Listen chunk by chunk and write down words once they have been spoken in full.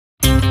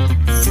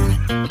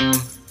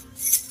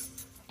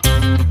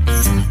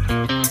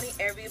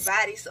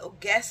body. So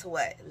guess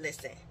what?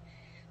 Listen.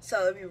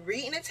 So if you're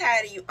reading the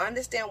title, you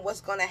understand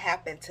what's going to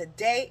happen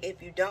today.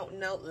 If you don't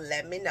know,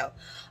 let me know.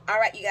 All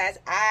right, you guys,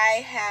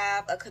 I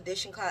have a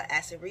condition called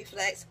acid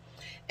reflux.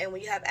 And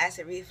when you have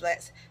acid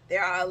reflux,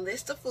 there are a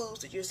list of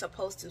foods that you're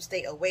supposed to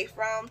stay away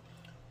from.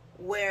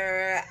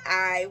 Where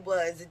I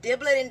was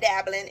dibbling and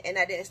dabbling and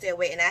I didn't stay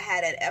away, and I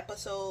had an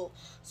episode.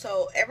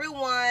 So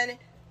everyone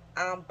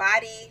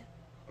body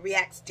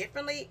reacts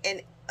differently,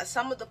 and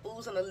some of the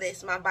foods on the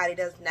list my body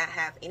does not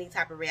have any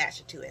type of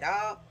reaction to at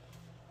all.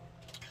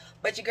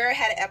 But your girl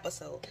had an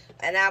episode,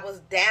 and I was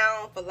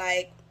down for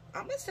like,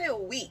 I'm gonna say a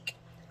week.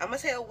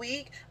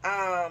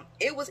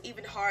 It was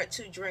even hard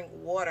to drink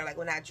water. Like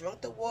when I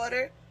drank the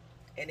water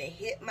and it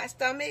hit my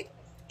stomach,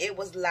 it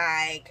was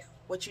like,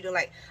 what you do?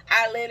 Like,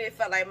 I literally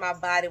felt like my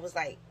body was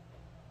like,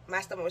 my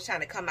stomach was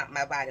trying to come out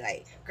my body.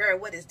 Like, girl,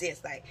 what is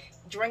this? Like,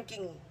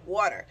 drinking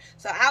water.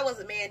 So I was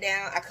a man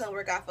down. I couldn't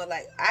work out for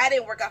like, I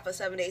didn't work out for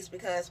 7 days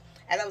because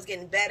as I was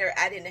getting better,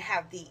 I didn't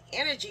have the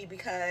energy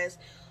because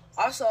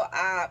also,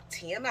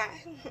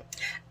 TMI,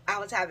 I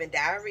was having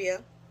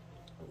diarrhea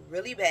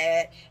really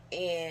bad,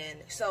 and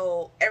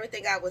so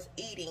everything I was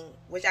eating,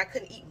 which I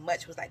couldn't eat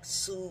much, was like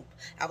soup.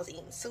 I was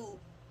eating soup.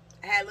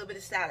 I had a little bit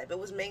of salad, but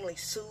it was mainly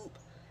soup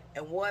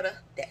and water.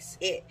 That's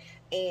it.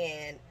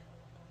 And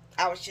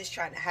I was just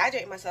trying to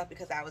hydrate myself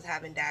because I was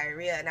having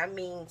diarrhea, and I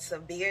mean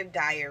severe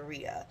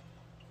diarrhea,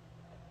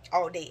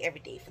 all day, every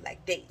day for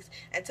like days,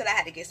 until I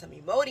had to get some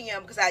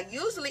Imodium, because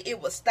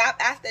it would stop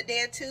after a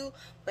day or two,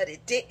 but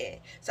it didn't.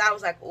 So I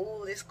was like,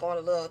 oh, this is going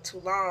a little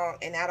too long,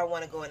 and I don't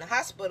want to go in the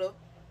hospital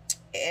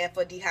and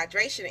for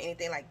dehydration or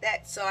anything like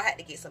that. So I had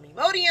to get some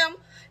Imodium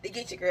to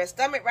get your girl's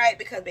stomach right,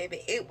 because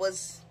baby, it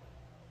was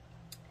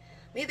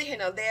neither here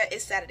nor there.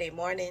 It's Saturday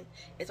morning.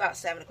 It's about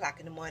 7 o'clock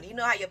in the morning. You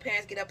know how your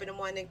parents get up in the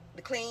morning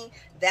to clean?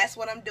 That's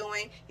what I'm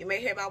doing. You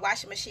may hear my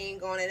washing machine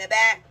going in the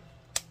back.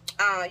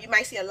 You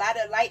might see a lot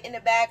of light in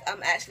the back.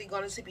 I'm actually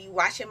going to be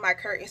washing my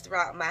curtains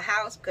throughout my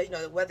house because, you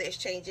know, the weather is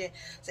changing.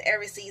 So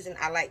every season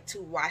I like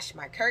to wash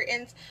my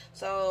curtains.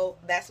 So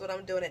that's what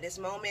I'm doing at this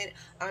moment.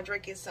 I'm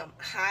drinking some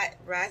hot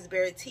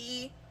raspberry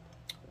tea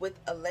with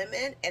a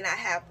lemon, and I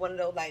have one of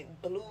those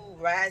like blue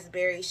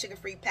raspberry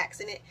sugar-free packs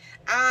in it.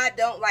 I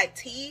don't like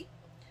tea,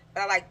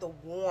 but I like the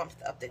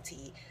warmth of the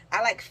tea.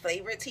 I like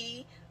flavored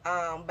tea,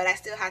 but I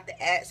still have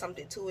to add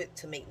something to it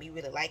to make me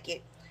really like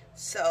it.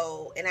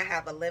 So, and I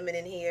have a lemon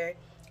in here.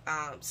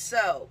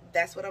 So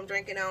that's what I'm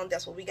drinking on.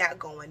 That's what we got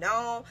going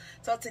on.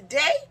 So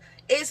today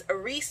is a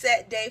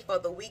reset day for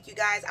the week, you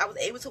guys. I was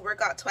able to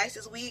work out twice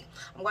this week.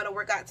 I'm going to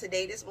work out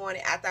today, this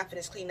morning, after I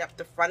finish cleaning up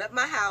the front of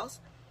my house.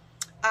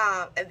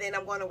 And then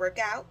I'm going to work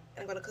out.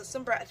 I'm going to cook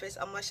some breakfast.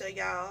 I'm going to show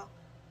y'all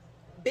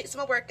bits of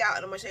my workout,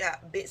 and I'm going to show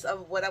y'all bits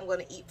of what I'm going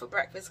to eat for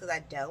breakfast because I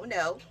don't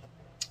know.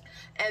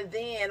 And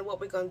then what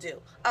we're going to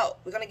do, oh,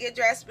 we're going to get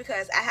dressed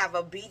because I have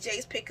a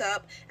BJ's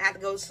pickup. I have to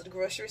go to the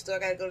grocery store. I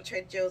got to go to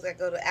Trader Joe's. I got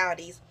to go to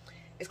Aldi's.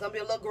 It's going to be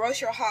a little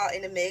grocery haul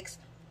in the mix.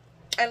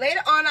 And later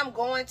on, I'm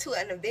going to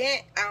an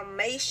event. I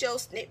may show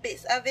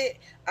snippets of it.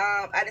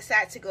 I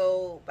decided to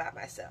go by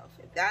myself.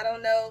 If I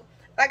don't know,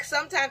 like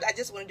sometimes I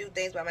just want to do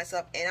things by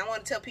myself. And I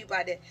want to tell people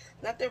out there,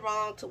 nothing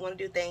wrong to want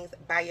to do things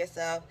by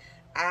yourself.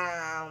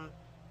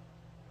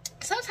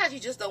 Sometimes you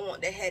just don't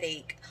want the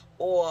headache,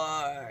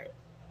 or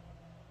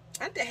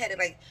not the headache,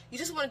 like you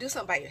just want to do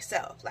something by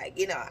yourself. Like,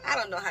 you know, I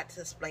don't know how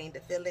to explain the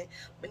feeling,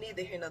 but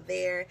neither here nor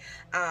there.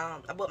 I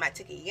bought my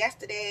ticket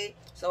yesterday,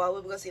 so I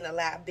will be going to see a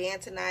live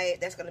band tonight.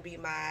 That's going to be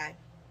my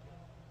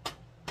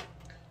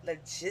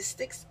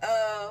logistics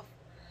of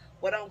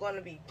what I'm going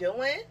to be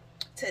doing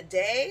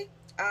today.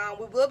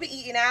 We will be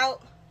eating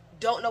out,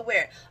 don't know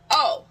where.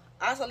 Oh,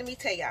 also let me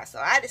tell y'all, so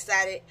I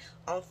decided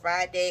on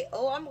Friday,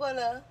 I'm going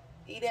to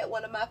eat at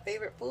one of my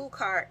favorite food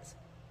carts.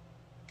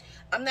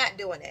 I'm not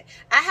doing it.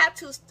 I have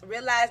to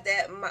realize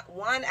that,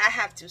 I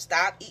have to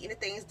stop eating the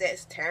things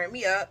that's tearing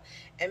me up.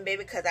 And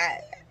baby, because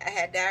I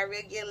had diarrhea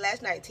again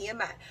last night,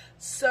 TMI.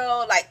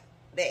 So, like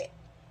that.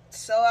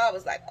 So, I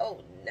was like,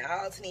 oh, no,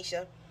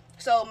 Tanisha.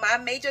 So, my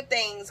major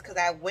things, because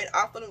I went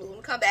off on a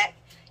little come back,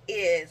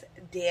 is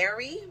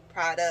dairy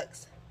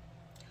products,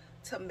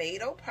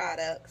 tomato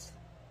products.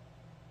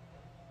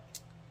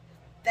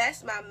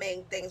 That's my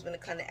main things when it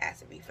comes to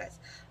acid reflux.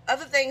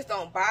 Other things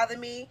don't bother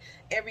me.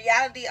 In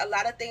reality, a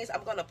lot of things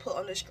I'm going to put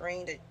on the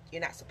screen that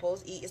you're not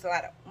supposed to eat. It's a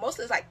lot of,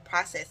 mostly it's like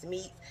processed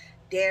meats,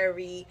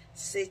 dairy,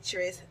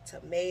 citrus,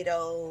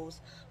 tomatoes.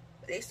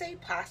 They say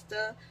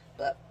pasta,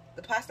 but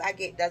the pasta I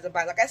get doesn't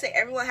bother. Like I said,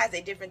 everyone has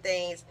their different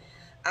things.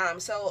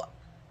 So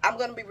I'm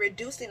going to be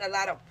reducing a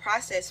lot of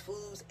processed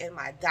foods in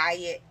my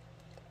diet.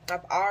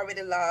 I've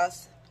already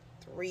lost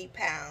 3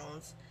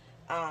 pounds.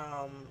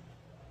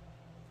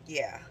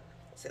 Yeah,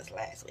 since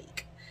last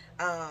week.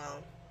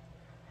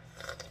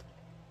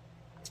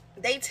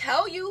 They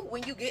tell you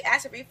when you get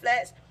acid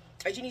reflux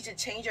that you need to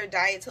change your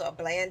diet to a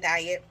bland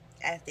diet,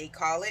 as they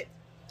call it.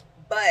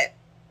 But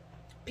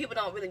people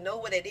don't really know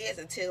what it is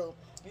until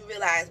you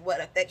realize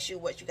what affects you,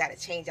 what you got to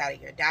change out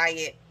of your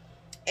diet.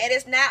 And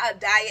it's not a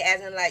diet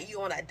as in like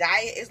you on a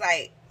diet. It's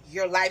like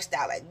your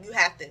lifestyle. Like you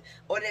have to,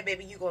 or then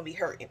baby, you're going to be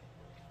hurting.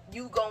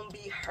 you gonna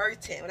be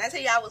hurting. When I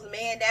tell you I was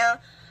man down,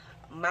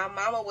 my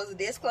mama was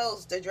this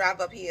close to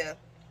drive up here.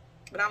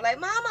 But I'm like,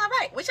 Mom, all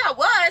right. Which I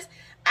was.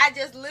 I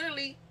just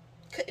literally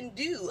couldn't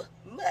do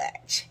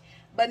much.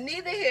 But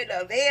neither here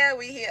nor there.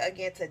 We're here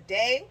again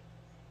today.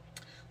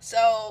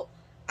 So,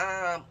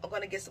 I'm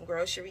going to get some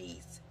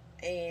groceries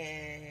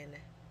and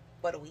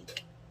for the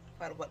week.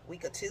 For a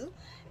week or two.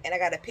 And I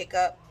got to pick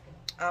up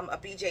a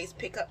BJ's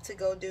pickup to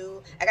go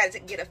do. I got to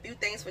get a few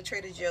things for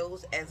Trader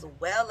Joe's as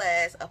well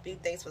as a few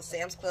things for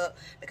Sam's Club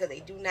because they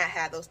do not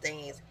have those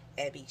things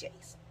at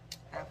BJ's.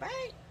 All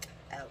right.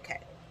 Okay.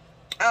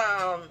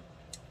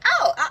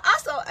 Oh,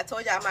 I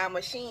told y'all my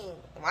washing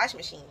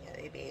machine,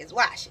 it is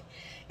washing.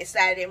 It's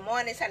Saturday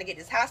morning. It's time to get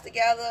this house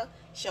together.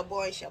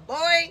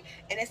 Shaboy.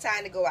 And it's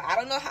time to go out. I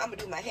don't know how I'm going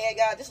to do my hair,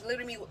 y'all. This is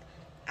literally me.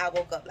 I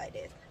woke up like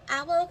this.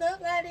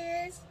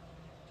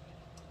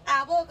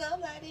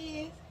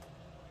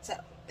 So,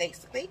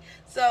 basically.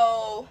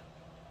 So,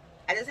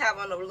 I just have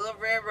on a little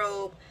red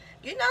robe.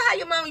 You know how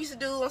your mama used to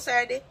do on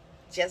Saturday?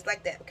 Just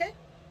like that, okay?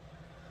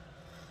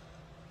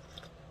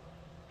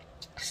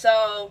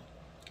 So,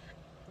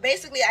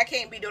 basically, I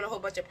can't be doing a whole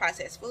bunch of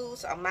processed food.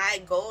 So,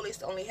 my goal is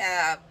to only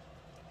have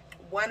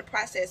one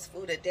processed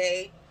food a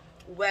day.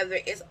 Whether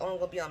it's only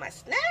going to be on my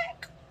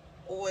snack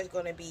or it's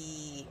going to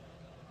be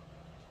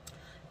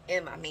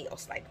in my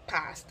meals, like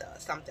pasta or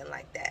something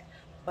like that.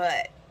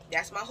 But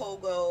that's my whole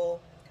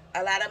goal.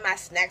 A lot of my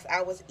snacks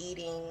I was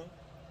eating.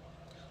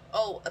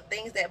 Oh,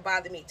 things that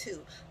bother me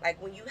too.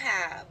 Like when you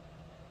have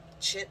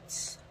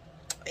chips,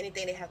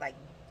 anything that has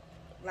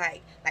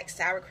like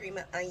sour cream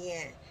and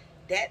onion,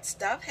 that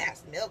stuff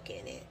has milk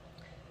in it.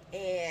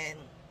 And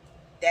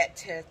that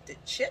tears, the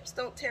chips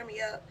don't tear me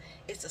up.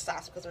 It's the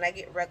sauce. Because when I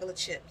get regular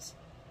chips,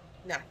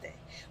 nothing.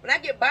 When I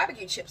get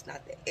barbecue chips,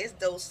 nothing. It's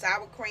those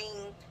sour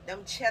cream,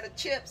 them cheddar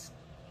chips.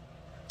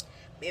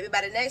 Maybe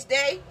by the next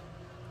day,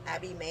 I'll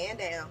be man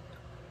down.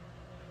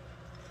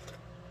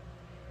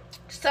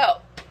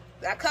 So,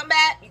 when I come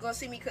back, you're going to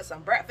see me cook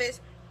some breakfast.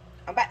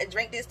 I'm about to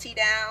drink this tea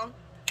down,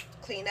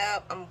 clean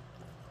up. I'm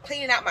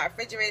cleaning out my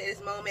refrigerator at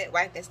this moment,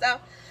 wiping stuff.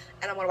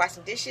 And I'm going to wash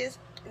some dishes.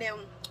 And then,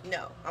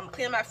 no, I'm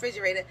cleaning my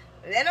refrigerator.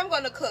 And then I'm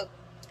going to cook.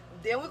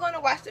 Then we're going to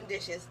wash some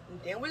dishes.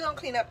 And then we're going to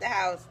clean up the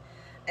house.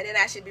 And then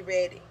I should be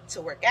ready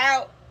to work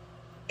out.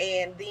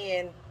 And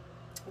then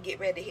get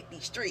ready to hit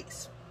these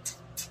streets.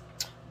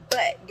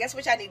 But guess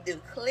what y'all need to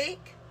do?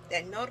 Click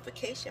that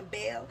notification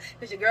bell.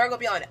 Because your girl going to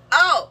be on it.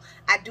 Oh,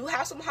 I do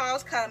have some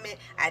hauls coming.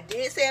 I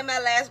did say in my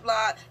last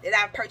vlog that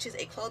I purchased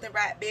a clothing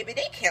rack. Baby,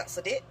 they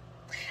canceled it.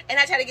 And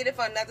I tried to get it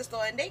from another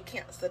store and they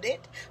canceled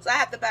it. So I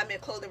have to buy me a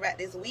clothing rack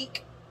this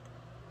week.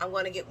 I'm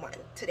going to get one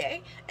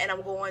today. And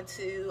I'm going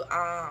to,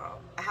 I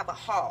have a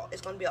haul.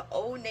 It's going to be an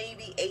Old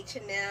Navy,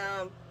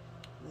 H&M,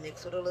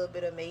 mixed with a little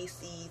bit of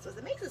Macy's. Was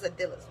it Macy's or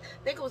Dillard's?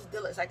 I think it was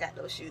Dillard's. I got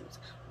those shoes.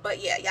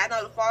 But yeah, y'all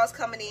know the fall's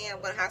coming in.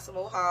 I'm going to have some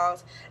more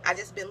hauls. I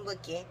just been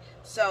looking.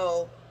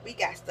 So we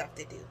got stuff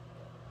to do.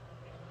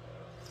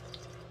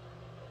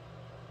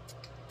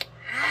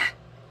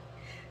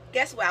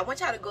 Guess what? I want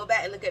y'all to go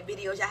back and look at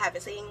videos y'all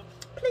haven't seen.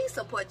 Please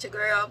support your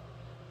girl.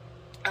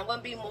 I'm going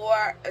to be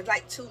more,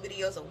 like 2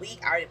 videos a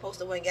week. I already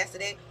posted one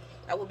yesterday.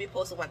 I will be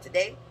posting one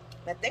today.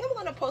 But I think I'm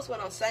going to post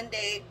one on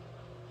Sunday.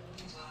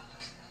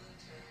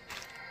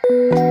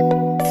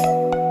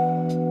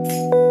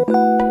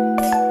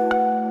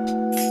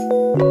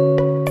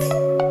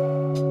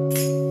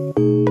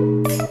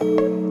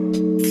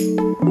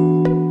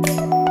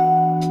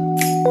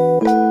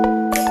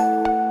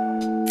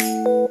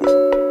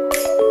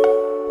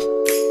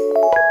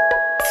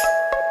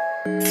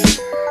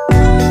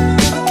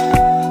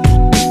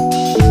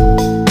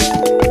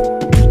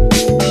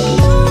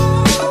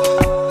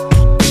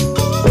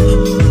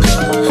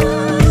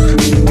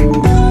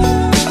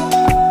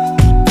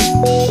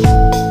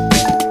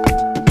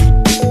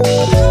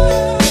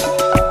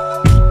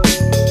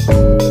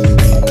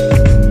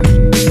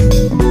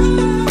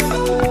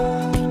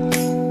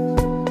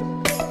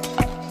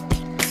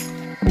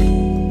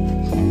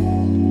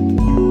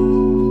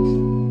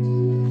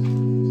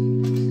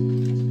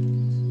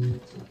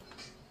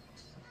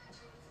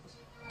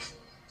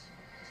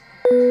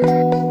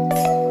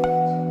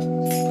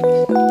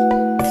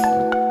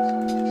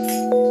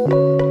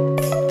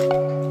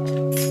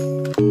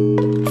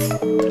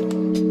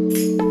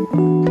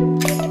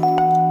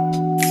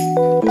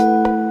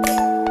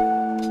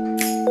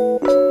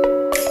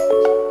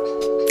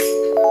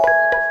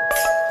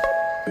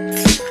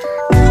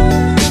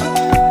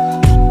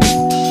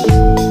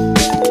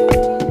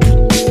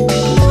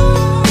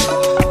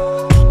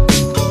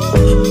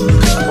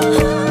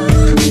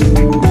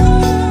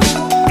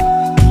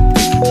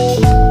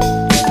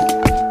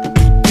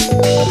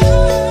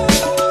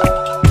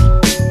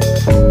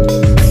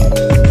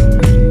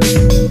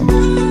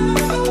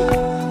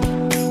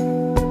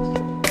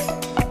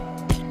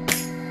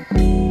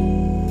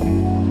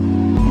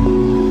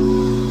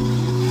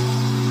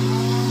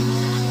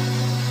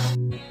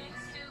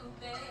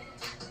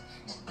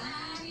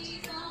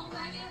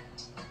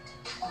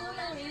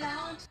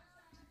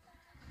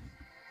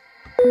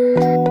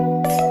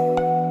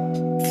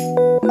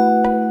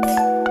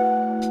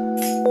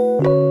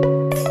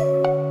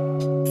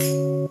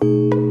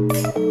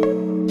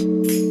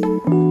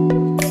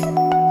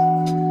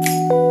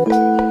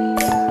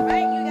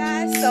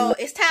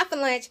 out for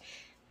lunch.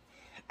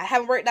 I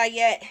haven't worked out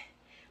yet,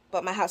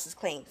 but my house is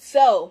clean.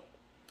 So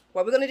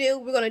what we're gonna do,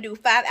 we're gonna do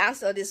 5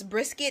 ounces of this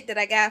brisket that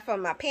I got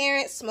from my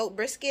parents, smoked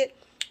brisket.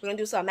 We're gonna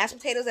do some mashed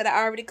potatoes that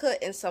I already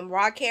cooked and some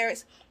raw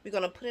carrots. We're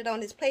gonna put it on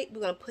this plate.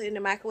 We're gonna put it in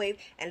the microwave,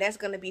 and that's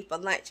gonna be for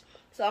lunch.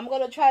 So I'm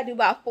gonna try to do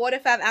about 4 to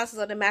 5 ounces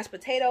of the mashed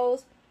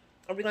potatoes,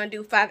 and we're gonna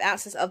do 5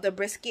 ounces of the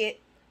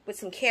brisket with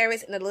some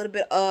carrots and a little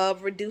bit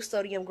of reduced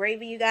sodium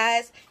gravy, you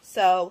guys.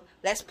 So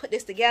let's put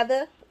this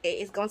together. It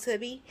is going to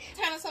be.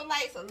 Turn on some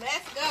lights, so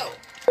let's go.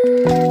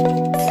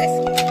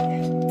 Let's get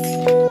it.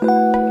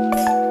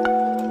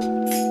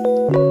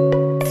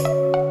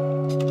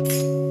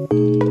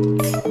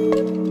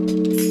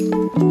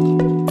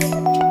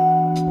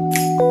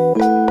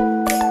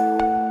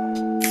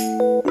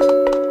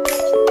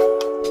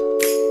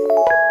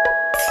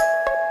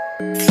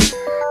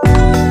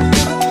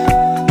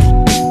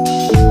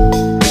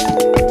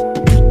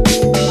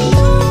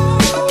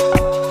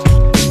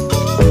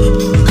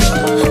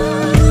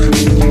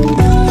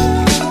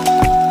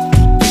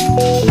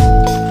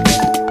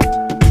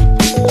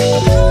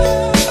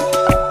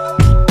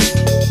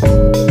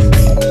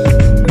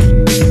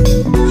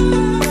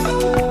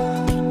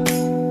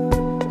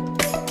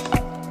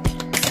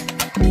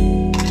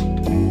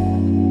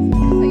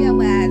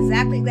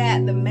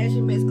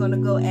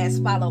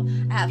 Follow.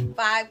 I have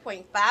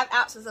 5.5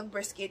 ounces of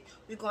brisket.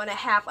 We're going to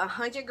have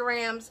 100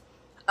 grams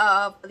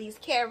of these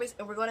carrots,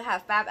 and we're going to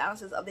have 5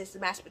 ounces of this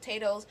mashed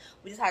potatoes.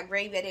 We just have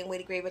gravy. I didn't weigh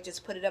the gravy. I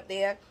just put it up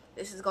there.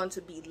 This is going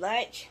to be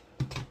lunch.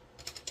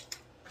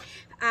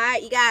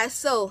 Alright, you guys,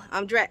 so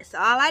I'm dressed. So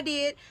all I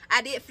did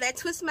flat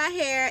twist my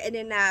hair, and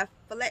then I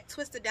flat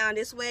twist it down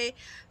this way.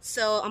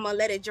 So I'm going to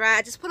let it dry.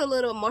 I just put a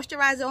little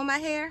moisturizer on my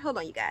hair. Hold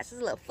on, you guys. It's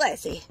a little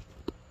flashy.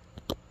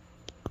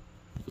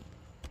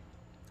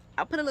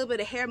 I'll put a little bit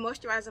of hair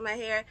moisturizer in my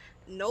hair,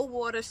 no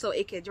water, so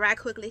it can dry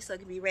quickly, so it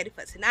can be ready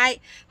for tonight.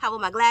 Have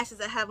on my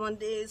glasses. I have on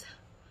this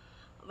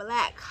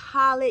black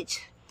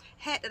college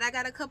hat that I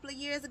got a couple of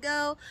years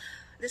ago.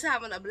 This I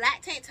have on a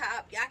black tank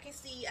top. Y'all can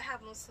see I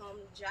have on some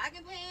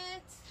jogging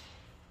pants,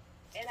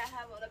 and I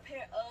have on a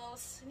pair of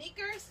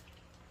sneakers.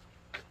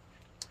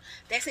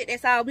 That's it.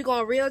 That's all. We're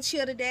going real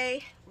chill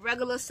today.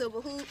 Regular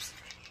silver hoops,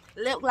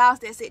 lip gloss.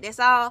 That's it. That's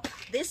all.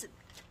 This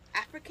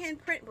African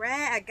print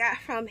brand I got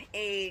from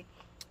a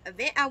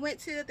event I went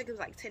to. I think it was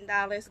like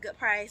 $10, good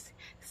price.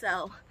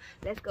 So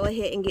let's go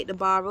ahead and get the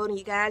ball rolling,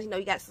 you guys. You know,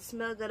 you got to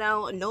smell good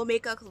on, no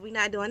makeup, because we're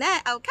not doing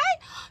that. Okay,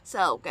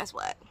 so guess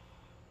what,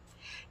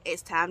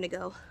 it's time to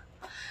go.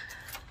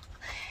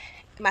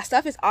 My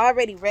stuff is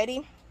already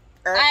ready.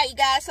 All right, you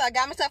guys, so I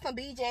got my stuff from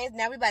BJ's.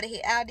 Now we about to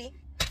hit Aldi.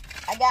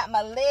 I got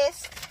my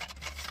list.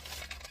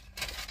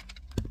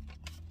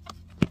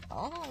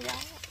 Hold on, y'all.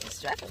 I'm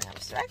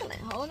struggling.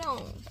 Hold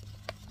on.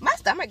 My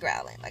stomach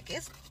growling like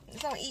it's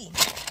on E.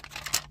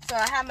 So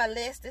I have my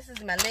list. This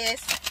is my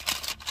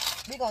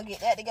list. We're going to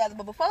get that together.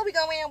 But before we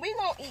go in, we're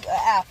going to eat an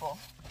apple.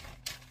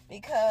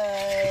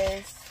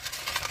 Because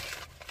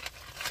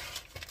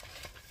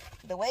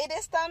the way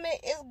this stomach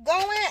is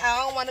going,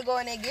 I don't want to go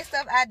in there and get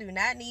stuff I do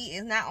not need.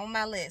 It's not on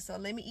my list. So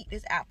let me eat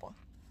this apple.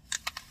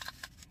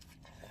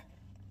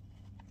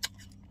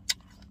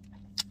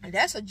 And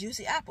that's a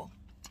juicy apple.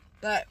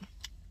 But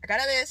I got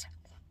a list.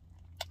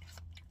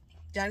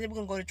 Johnny, we're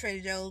going to go to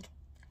Trader Joe's.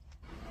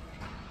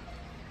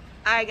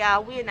 Alright,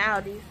 y'all, we in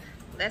Aldi.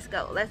 Let's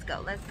go, let's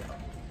go, let's go.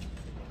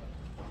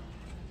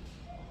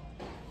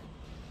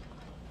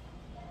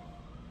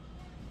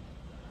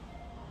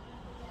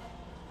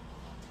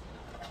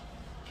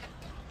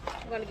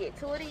 I'm gonna get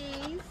 2 of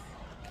these.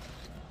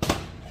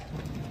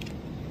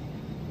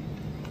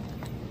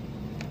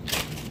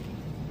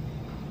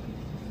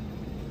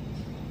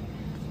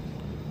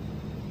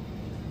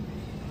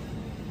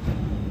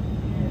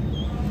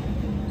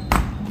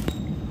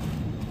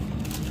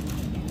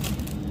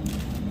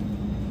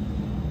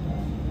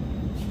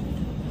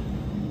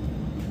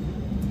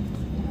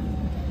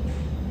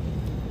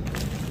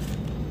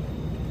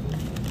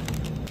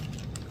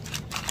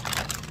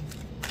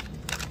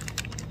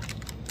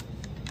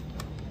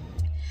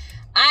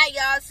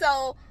 Y'all,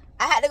 so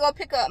I had to go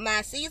pick up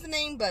my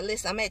seasoning, but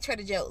listen, I'm at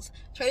Trader Joe's.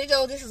 Trader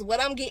Joe's, this is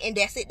what I'm getting.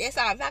 That's it. That's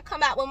all. If I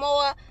come out with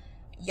more,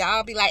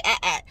 y'all be like,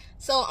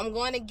 So I'm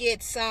going to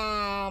get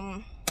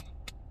some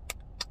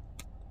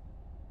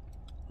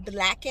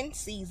blackened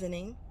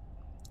seasoning.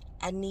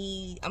 I'm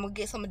gonna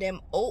get some of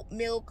them oat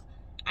milk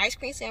ice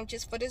cream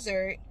sandwiches for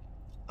dessert.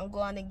 I'm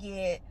going to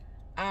get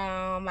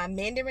my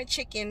Mandarin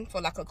chicken for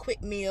like a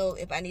quick meal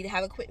if I need to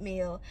have a quick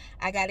meal.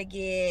 I gotta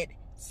get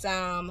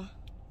some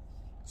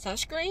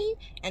sunscreen,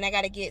 and I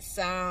gotta get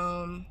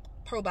some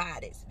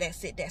probiotics.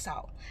 That's it. That's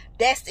all.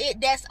 That's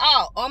it. That's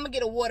all. Oh, I'm gonna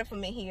get a water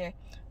from in here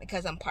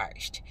because I'm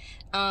parched.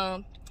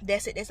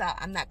 That's it. That's all.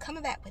 I'm not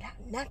coming back without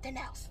nothing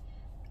else.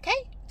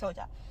 Okay, told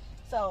y'all.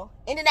 So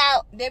in and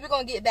out. Then we're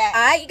gonna get back.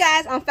 All right, you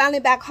guys, I'm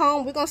finally back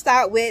home. We're gonna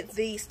start with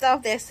the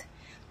stuff that's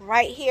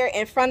right here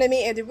in front of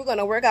me, and then we're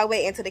gonna work our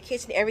way into the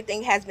kitchen.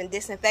 Everything has been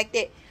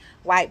disinfected,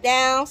 wiped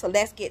down. So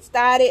let's get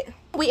started.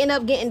 We end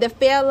up getting the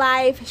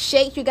Fairlife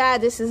shake, you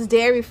guys. This is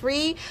dairy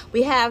free.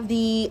 We have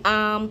the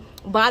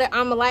Body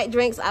Armor Light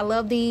drinks. I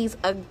love these.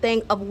 A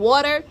thing of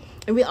water.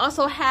 And we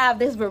also have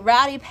this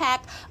variety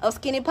pack of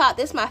Skinny Pop.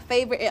 This is my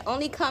favorite. It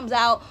only comes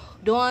out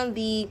during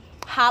the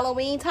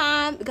Halloween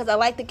time because I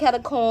like the kettle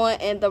corn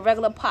and the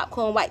regular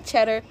popcorn white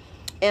cheddar.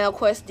 And of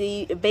course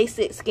the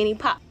basic Skinny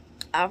Pop.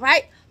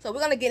 Alright, so we're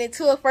going to get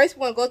into it. First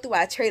we're going to go through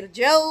our Trader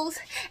Joe's.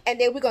 And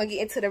then we're going to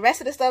get into the rest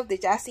of the stuff.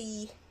 Did y'all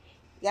see?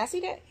 Y'all see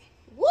that?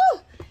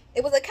 Woo!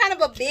 It was a kind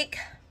of a big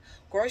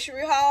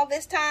grocery haul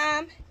this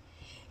time.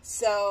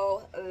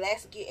 So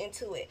let's get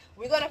into it.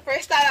 We're going to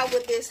first start out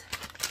with this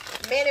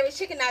mayonnaise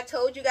chicken I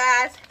told you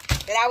guys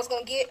that I was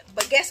going to get.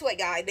 But guess what,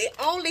 guys? They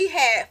only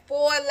had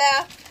 4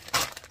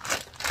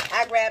 left.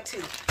 I grabbed 2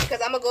 because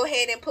I'm going to go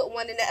ahead and put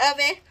one in the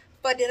oven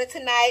for dinner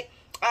tonight.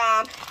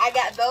 I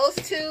got those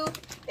 2.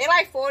 They're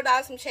like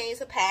 $4 some change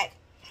a pack.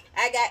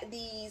 I got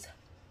these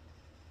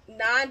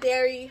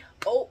non-dairy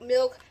oat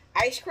milk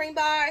ice cream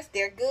bars.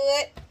 They're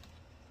good.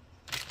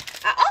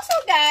 I also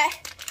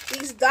got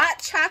these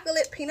dark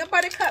chocolate peanut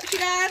butter cups, you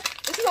guys.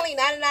 This is only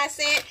 99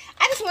 cents.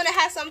 I just want to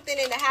have something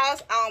in the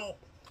house.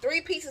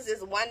 3 pieces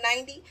is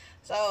 $1.90.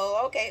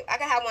 So, okay, I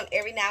can have one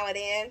every now and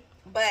then.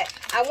 But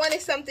I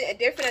wanted something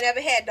different. I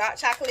never had dark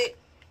chocolate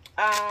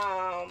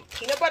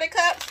peanut butter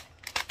cups.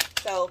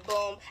 So,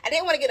 boom. I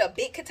didn't want to get a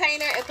big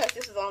container. And plus,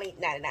 this is only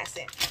 99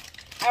 cents.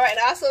 Alright, and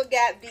I also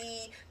got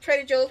the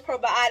Trader Joe's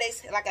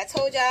probiotics. Like I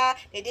told y'all,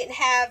 they didn't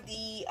have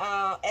the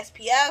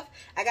SPF.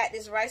 I got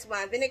this rice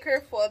wine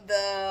vinegar for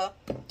the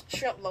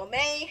shrimp lo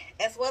mein,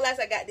 as well as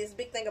I got this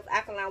big thing of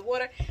alkaline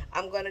water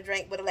I'm going to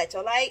drink with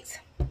electrolytes.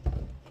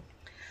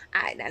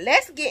 Alright, now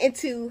let's get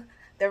into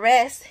the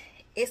rest.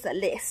 It's a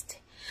list.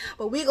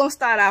 But we're going to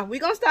start off.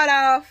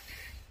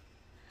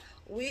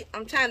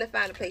 I'm trying to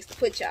find a place to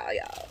put y'all,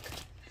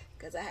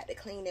 because I had to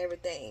clean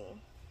everything.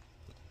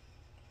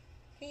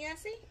 Can y'all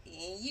see?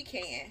 Yeah, you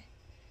can.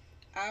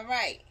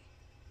 Alright.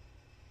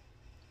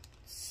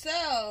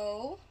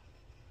 So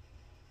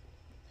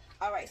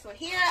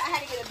here I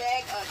had to get a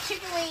bag of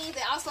chicken wings.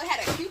 They also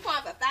had a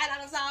coupon for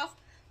 $5 off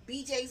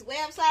BJ's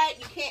website.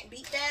 You can't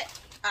beat that.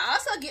 I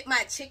also get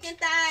my chicken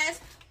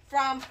thighs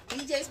from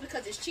BJ's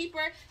because it's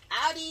cheaper.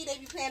 Aldi, they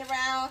be playing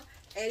around.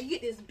 And you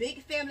get this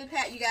big family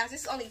pack, you guys.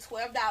 This is only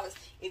 $12.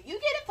 If you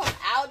get it from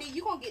Aldi,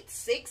 you're going to get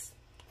 6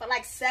 for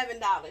like $7.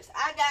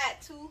 I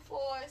got 2, 4,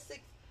 6,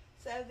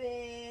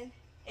 7,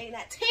 8,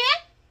 9, 10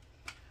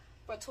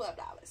 for $12.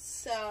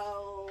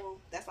 So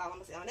that's all I'm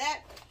gonna say on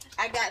that.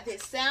 I got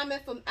this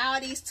salmon from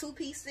Aldi's 2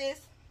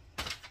 pieces.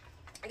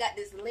 I got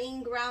this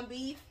lean ground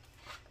beef.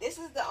 This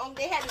is the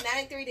they had a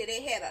 93, that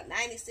they had a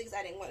 96.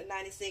 I didn't want a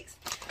 96.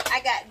 I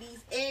got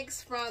these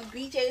eggs from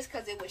BJ's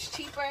because it was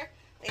cheaper.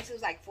 This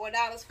was like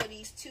 $4 for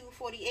these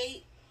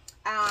 2.48.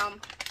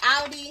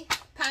 Aldi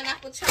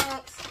pineapple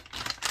chunks,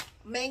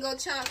 mango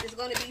chunks is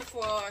gonna be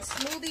for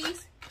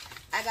smoothies.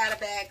 I got a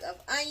bag of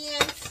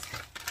onions.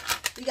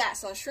 We got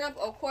some shrimp,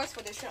 of course,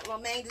 for the shrimp lo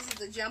mein. This is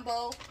the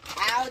jumbo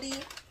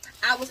Aldi.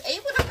 I was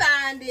able to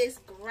find this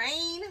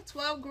grain,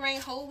 12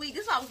 grain whole wheat.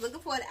 This is what I was looking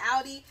for at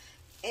Aldi.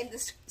 And the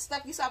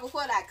stuff you saw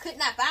before that I could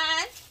not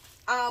find.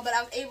 But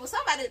I was able,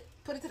 somebody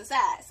put it to the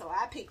side. So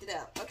I picked it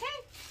up. Okay?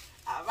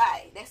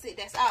 Alright. That's it.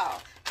 That's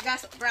all. I got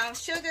some brown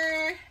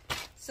sugar.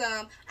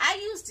 I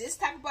use this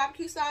type of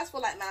barbecue sauce for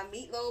like my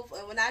meatloaf.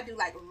 And when I do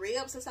like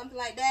ribs or something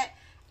like that,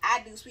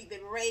 I do sweet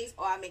baby rays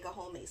or I make a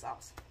homemade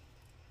sauce.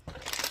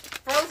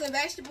 Frozen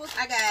vegetables,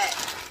 I got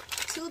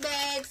 2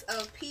 bags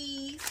of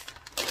peas.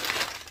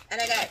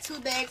 And I got 2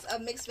 bags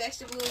of mixed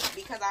vegetables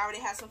because I already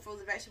have some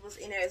frozen vegetables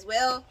in there as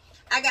well.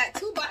 I got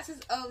 2 boxes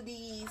of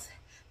these.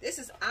 This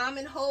is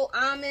whole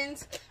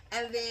almonds.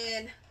 And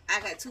then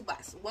I got 2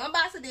 boxes. 1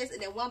 box of this and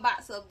then 1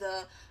 box of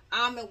the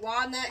almond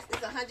walnuts.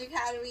 It's 100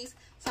 calories.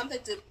 Something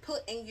to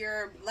put in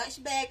your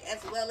lunch bag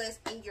as well as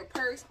in your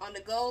purse on the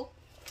go.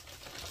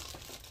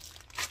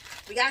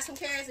 We got some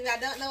carrots. If y'all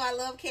don't know, I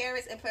love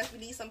carrots. And plus, we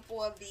need some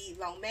for the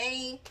lo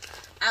mein.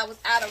 I was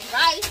out of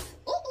rice.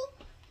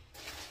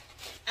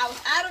 I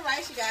was out of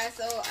rice, you guys.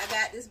 So, I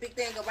got this big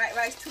thing of white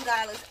rice, $2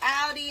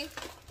 Aldi.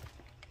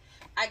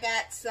 I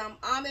got some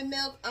almond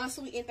milk,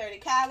 unsweetened, 30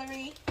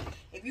 calorie.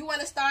 If you want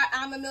to start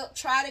almond milk,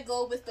 try to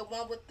go with the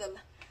one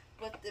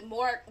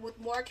with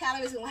more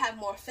calories. It will have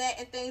more fat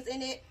and things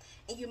in it.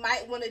 And you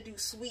might want to do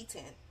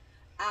sweetened.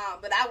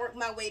 But I worked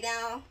my way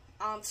down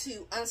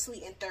to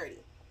unsweetened 30.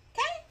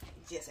 Okay?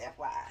 Just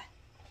FYI.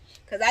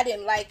 Because I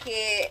didn't like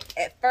it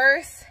at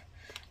first.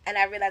 And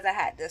I realized I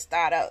had to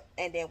start up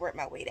and then work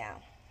my way down.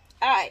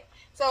 Alright.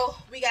 So,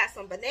 we got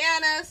some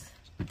bananas.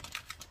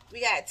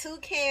 We got 2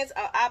 cans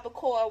of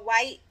albacore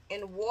white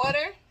and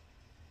water.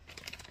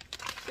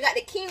 We got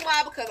the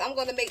quinoa because I'm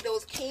going to make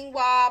those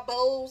quinoa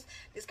bowls.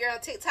 This girl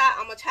on TikTok,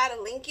 I'm going to try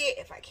to link it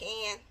if I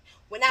can.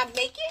 When I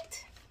make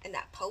it and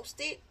I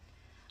post it,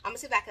 I'm going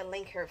to see if I can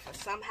link her for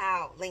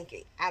somehow link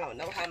it. I don't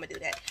know how I'm going to do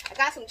that. I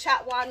got some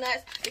chopped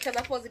walnuts because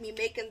I'm supposed to be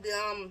making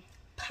the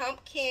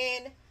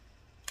pumpkin.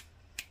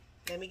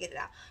 Let me get it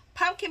out.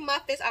 Pumpkin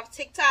muffins off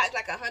TikTok. It's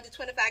like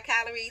 125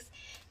 calories.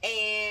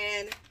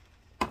 And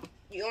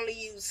You only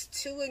use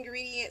 2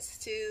 ingredients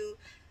to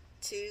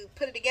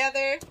put it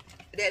together.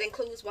 That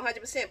includes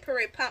 100%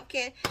 pureed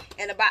pumpkin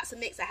and a box of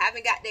mix. I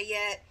haven't got there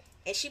yet.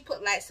 And she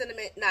put like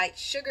cinnamon, like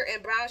sugar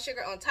and brown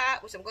sugar on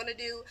top, which I'm going to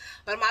do.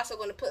 But I'm also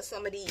going to put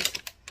some of these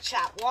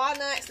chopped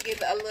walnuts to give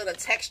it a little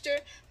texture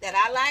that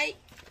I like.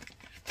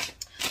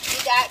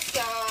 We got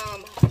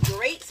some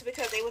grapes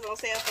because they was on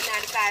sale for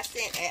 95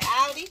 cents at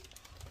Aldi.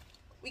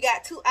 We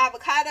got 2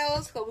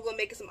 avocados because we're going to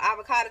make some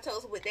avocado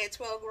toast with that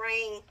 12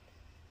 grain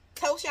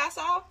toast y'all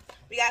saw.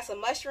 We got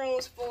some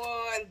mushrooms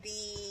for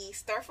the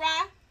stir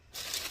fry.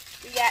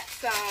 We got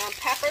some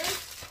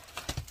peppers.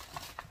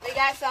 We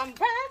got some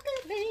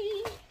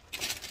broccoli.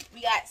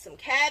 We got some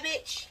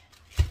cabbage,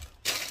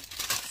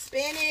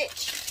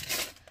 spinach.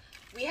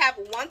 We have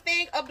 1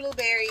 thing of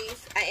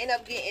blueberries. I end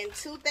up getting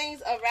 2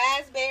 things of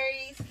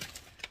raspberries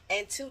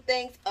and 2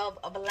 things of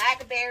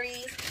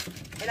blackberries.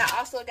 And I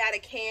also got a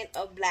can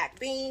of black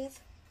beans.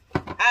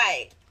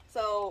 Alright,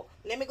 so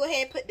let me go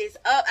ahead and put this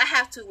up. I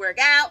have to work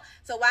out.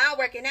 So while I'm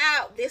working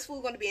out, this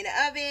food's going to be in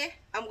the oven.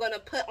 I'm going to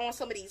put on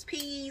some of these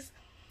peas.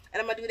 And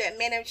I'm going to do that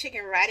man and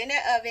chicken right in the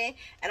oven.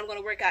 And I'm going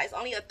to work out. It's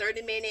only a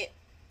 30-minute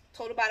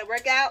total body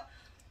workout.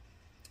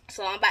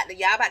 So y'all about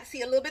to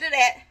see a little bit of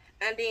that.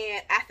 And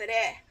then after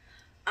that,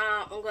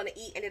 I'm going to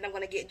eat and then I'm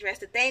going to get dressed.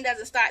 The thing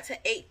doesn't start till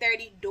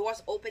 8:30.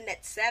 Doors open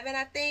at 7,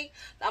 I think.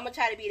 So I'm going to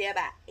try to be there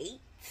by 8.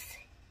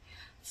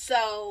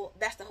 So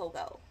that's the whole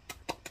goal.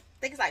 I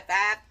think it's like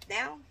 5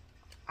 now.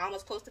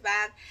 Almost close to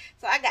 5.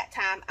 So I got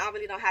time. I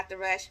really don't have to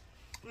rush.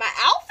 My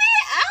outfit?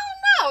 I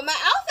don't know.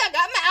 I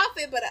got my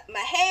outfit, but my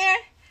hair,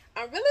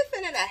 I'm really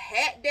feeling a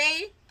hat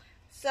day.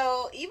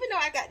 So even though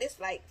I got this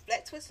like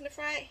flat twist in the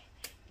front,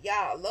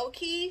 y'all, low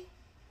key,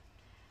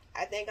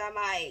 I think I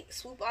might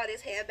swoop all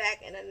this hair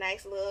back in a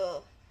nice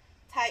little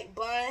tight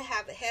bun,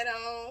 have the head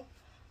on,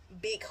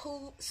 big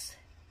hoops,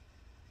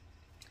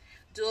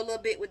 do a little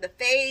bit with the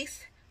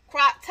face,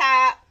 crop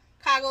top,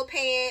 cargo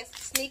pants,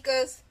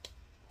 sneakers.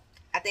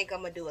 I think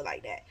I'm gonna do it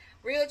like that.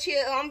 Real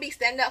chill. I'm gonna be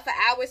standing up for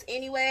hours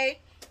anyway.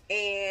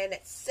 And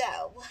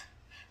so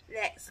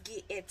let's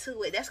get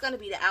into it. That's gonna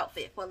be the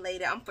outfit for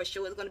later. I'm for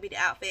sure it's gonna be the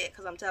outfit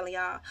because I'm telling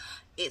y'all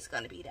it's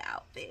gonna be the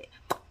outfit.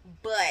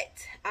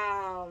 But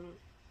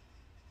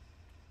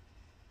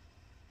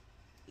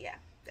yeah,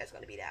 that's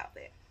gonna be the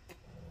outfit.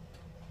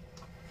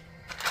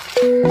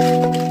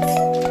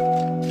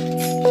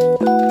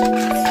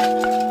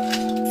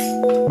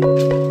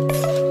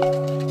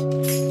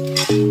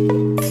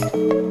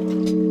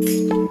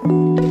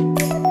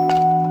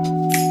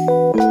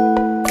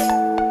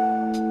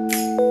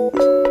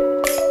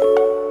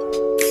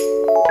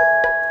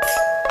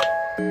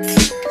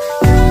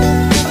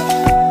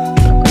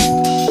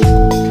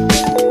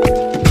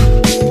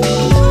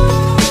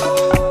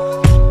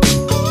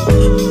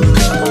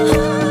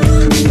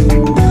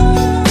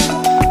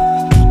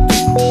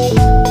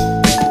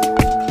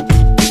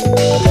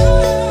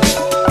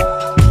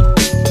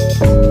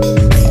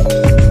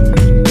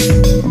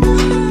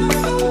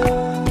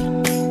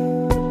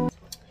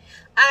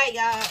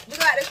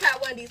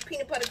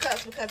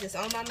 Because it's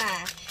on my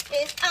mind.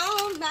 It's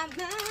on my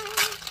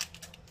mind.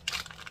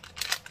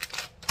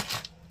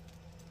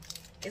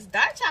 It's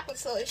dark chocolate,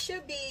 so it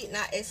should be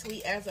not as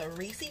sweet as a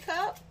Reese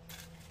cup.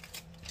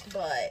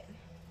 But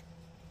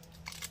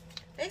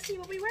let's see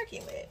what we're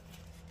working with.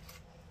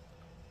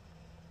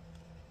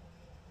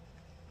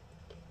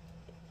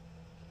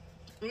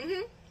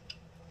 Wait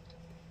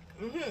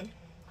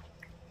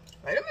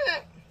a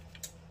minute.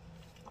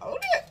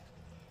 Hold it.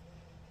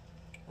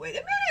 Wait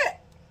a minute.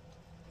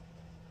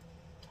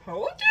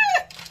 Hold it.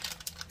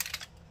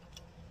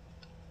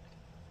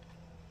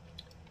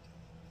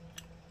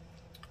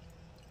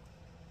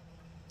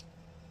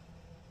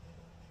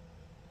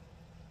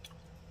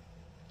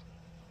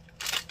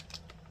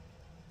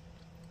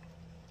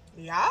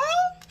 Y'all,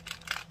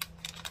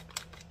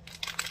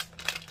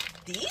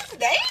 these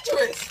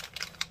dangerous.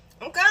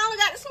 Okay, I only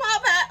got the small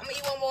pack. I'm gonna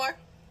eat 1 more.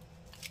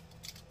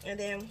 And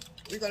then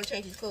we're gonna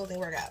change these clothes and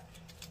work out.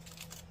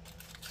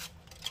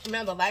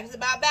 Remember, life is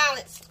about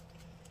balance.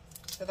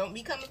 So don't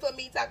be coming for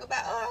me talking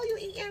about, oh, you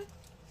eating.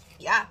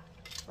 Yeah,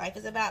 life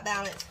is about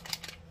balance.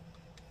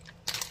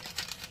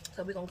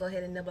 So we're going to go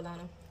ahead and nibble on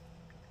them.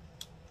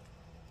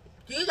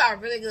 These are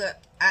really good.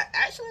 I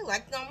actually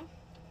like them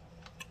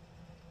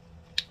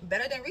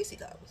better than Reese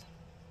cups.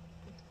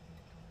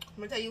 I'm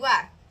going to tell you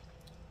why.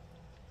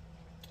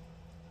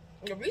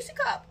 The Reese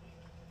cup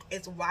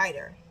is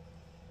wider.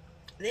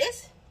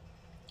 This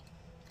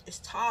is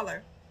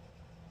taller.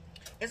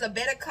 It's a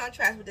better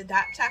contrast with the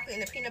dark chocolate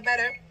and the peanut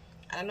butter.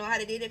 I don't know how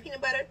they did the peanut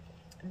butter.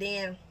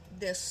 Then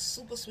the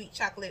super sweet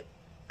chocolate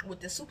with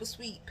the super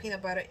sweet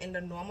peanut butter in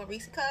the normal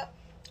Reese cup.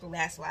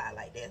 That's why I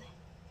like this.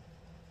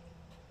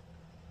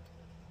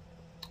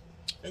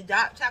 The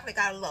dark chocolate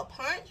got a little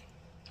punch.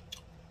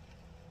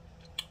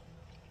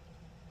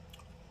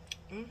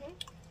 And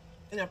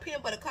the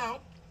peanut butter come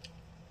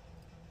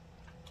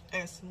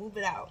and smooth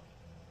it out.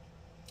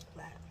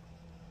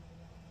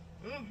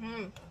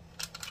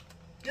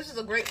 This is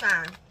a great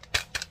find.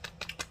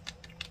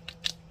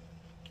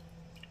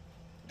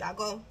 Y'all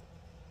go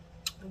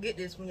Get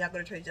this when y'all go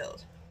to Trader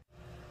Joe's.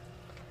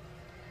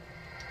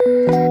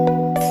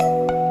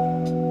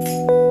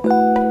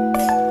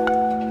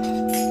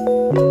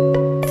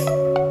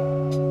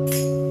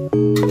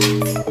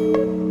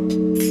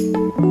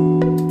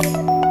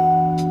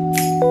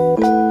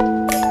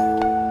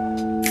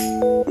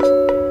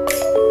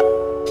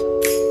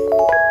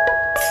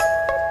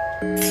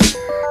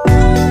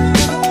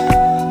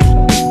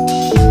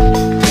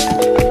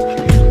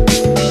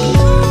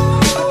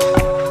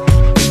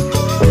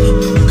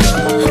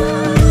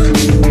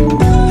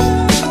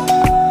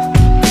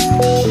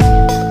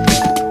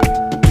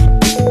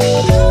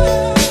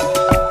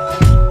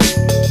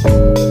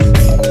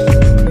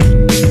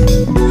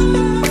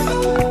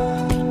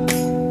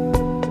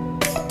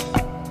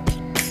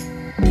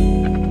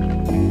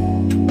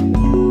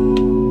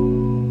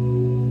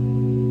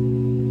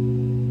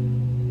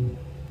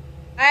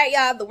 Alright,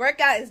 y'all, the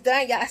workout is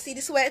done. Y'all see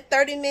the sweat,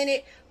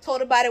 30-minute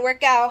total body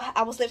workout.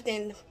 I was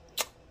lifting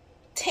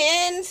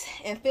 10s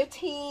and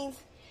 15s.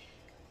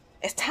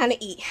 It's time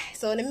to eat.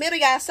 So in the middle,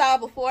 y'all saw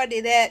before I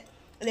did that,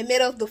 in the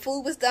middle, the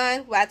food was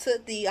done where I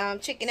took the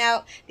chicken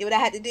out, did what I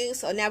had to do.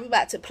 So now we're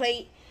about to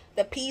plate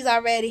the peas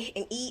already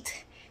and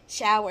eat,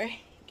 shower,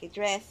 get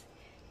dressed,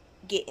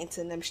 get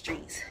into them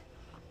streets.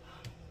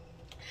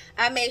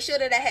 I made sure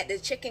that I had the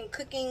chicken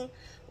cooking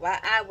while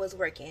I was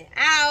working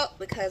out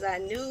because I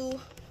knew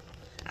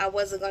I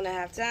wasn't going to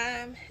have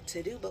time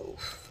to do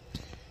both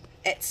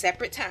at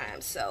separate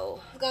times.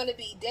 So it's going to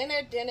be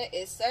dinner. Dinner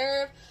is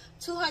served.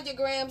 200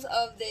 grams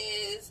of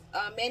this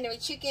Mandarin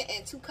chicken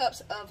and 2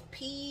 cups of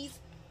peas.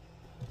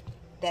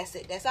 That's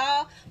it. That's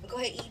all. I'm going to go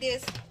ahead and eat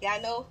this.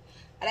 Y'all know,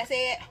 like I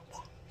said,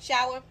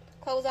 shower,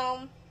 clothes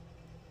on,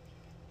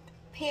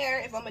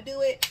 hair if I'm going to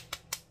do it.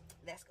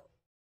 Let's go.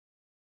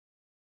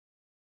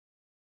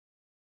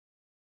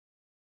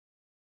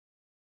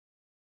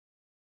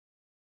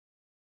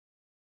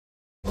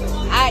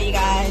 Alright, you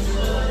guys,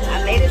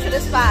 I made it to the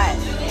spot.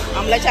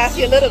 I'm gonna let y'all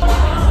see a little bit.